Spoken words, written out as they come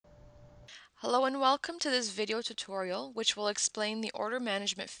Hello and welcome to this video tutorial which will explain the order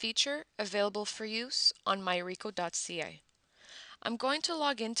management feature available for use on Myricoh.ca. I'm going to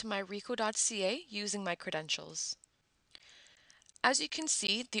log into Myricoh.ca using my credentials. As you can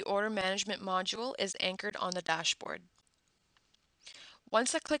see, the order management module is anchored on the dashboard.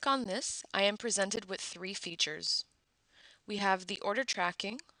 Once I click on this, I am presented with three features. We have the order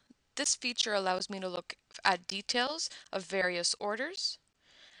tracking. This feature allows me to look at details of various orders.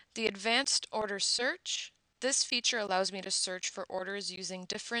 The advanced order search. This feature allows me to search for orders using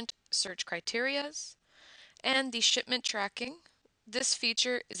different search criterias. And the shipment tracking. This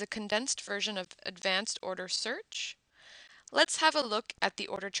feature is a condensed version of advanced order search. Let's have a look at the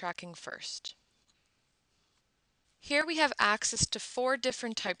order tracking first. Here we have access to four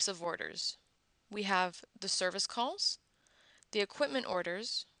different types of orders. We have the service calls, the equipment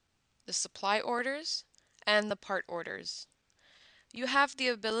orders, the supply orders, and the part orders. You have the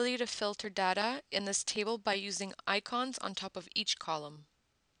ability to filter data in this table by using icons on top of each column.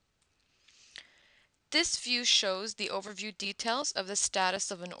 This view shows the overview details of the status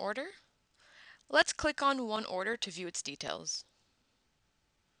of an order. Let's click on one order to view its details.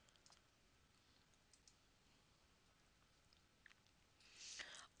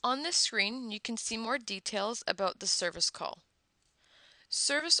 On this screen, you can see more details about the service call.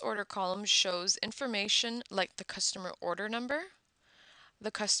 Service order column shows information like the customer order number,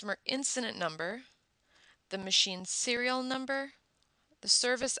 the customer incident number, the machine serial number, the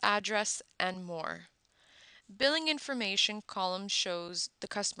service address, and more. Billing information column shows the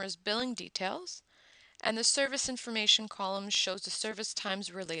customer's billing details, and the service information column shows the service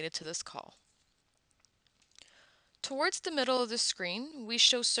times related to this call. Towards the middle of the screen, we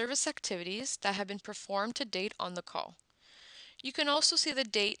show service activities that have been performed to date on the call. You can also see the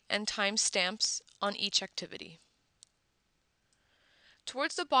date and time stamps on each activity.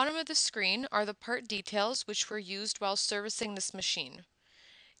 Towards the bottom of the screen are the part details which were used while servicing this machine.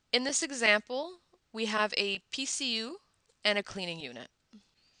 In this example, we have a PCU and a cleaning unit.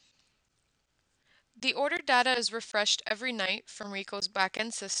 The order data is refreshed every night from Ricoh's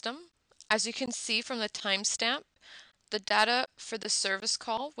backend system. As you can see from the timestamp, the data for the service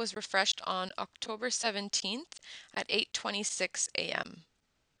call was refreshed on October 17th at 8:26 a.m.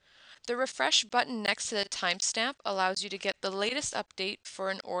 The refresh button next to the timestamp allows you to get the latest update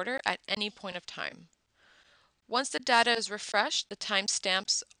for an order at any point of time. Once the data is refreshed, the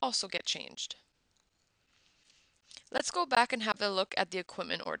timestamps also get changed. Let's go back and have a look at the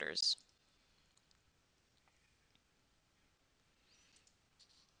equipment orders.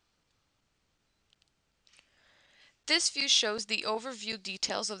 This view shows the overview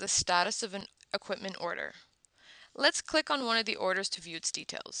details of the status of an equipment order. Let's click on one of the orders to view its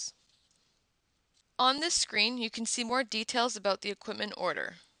details. On this screen, you can see more details about the equipment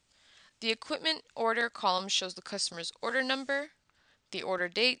order. The equipment order column shows the customer's order number, the order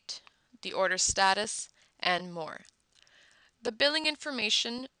date, the order status, and more. The billing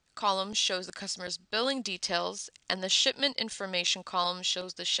information column shows the customer's billing details, and the shipment information column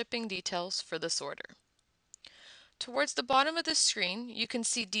shows the shipping details for this order. Towards the bottom of the screen, you can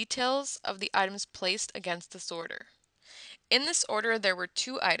see details of the items placed against this order. In this order, there were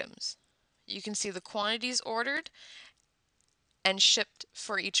two items. You can see the quantities ordered and shipped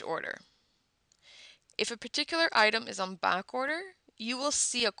for each order. If a particular item is on back order, you will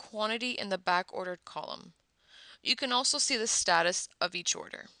see a quantity in the back ordered column. You can also see the status of each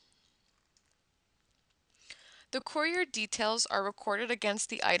order. The courier details are recorded against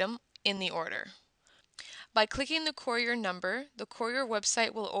the item in the order. By clicking the courier number, the courier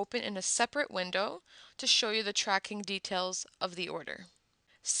website will open in a separate window to show you the tracking details of the order.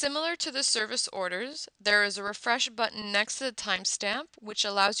 Similar to the service orders, there is a refresh button next to the timestamp which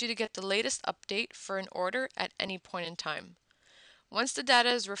allows you to get the latest update for an order at any point in time. Once the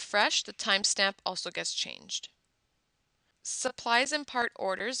data is refreshed, the timestamp also gets changed. Supplies and part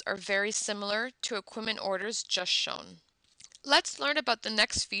orders are very similar to equipment orders just shown. Let's learn about the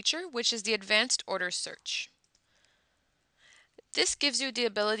next feature, which is the advanced order search. This gives you the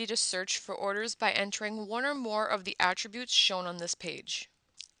ability to search for orders by entering one or more of the attributes shown on this page.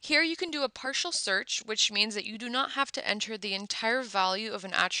 Here you can do a partial search, which means that you do not have to enter the entire value of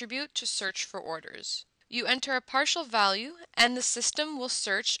an attribute to search for orders. You enter a partial value and the system will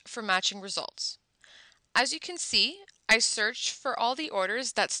search for matching results. As you can see, I searched for all the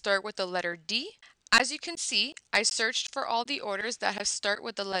orders that start with the letter D. As you can see, I searched for all the orders that have start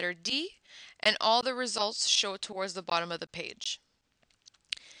with the letter D, and all the results show towards the bottom of the page.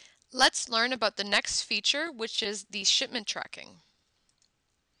 Let's learn about the next feature, which is the shipment tracking.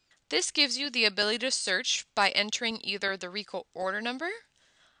 This gives you the ability to search by entering either the Ricoh order number,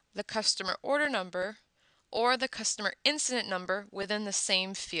 the customer order number, or the customer incident number within the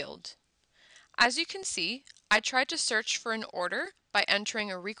same field. As you can see, I tried to search for an order by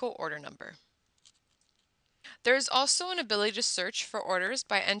entering a Ricoh order number. There is also an ability to search for orders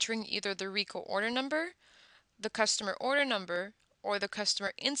by entering either the Ricoh order number, the customer order number, or the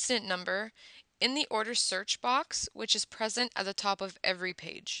customer incident number in the order search box, which is present at the top of every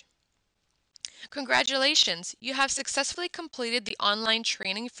page. Congratulations! You have successfully completed the online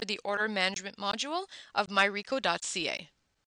training for the order management module of Myricoh.ca.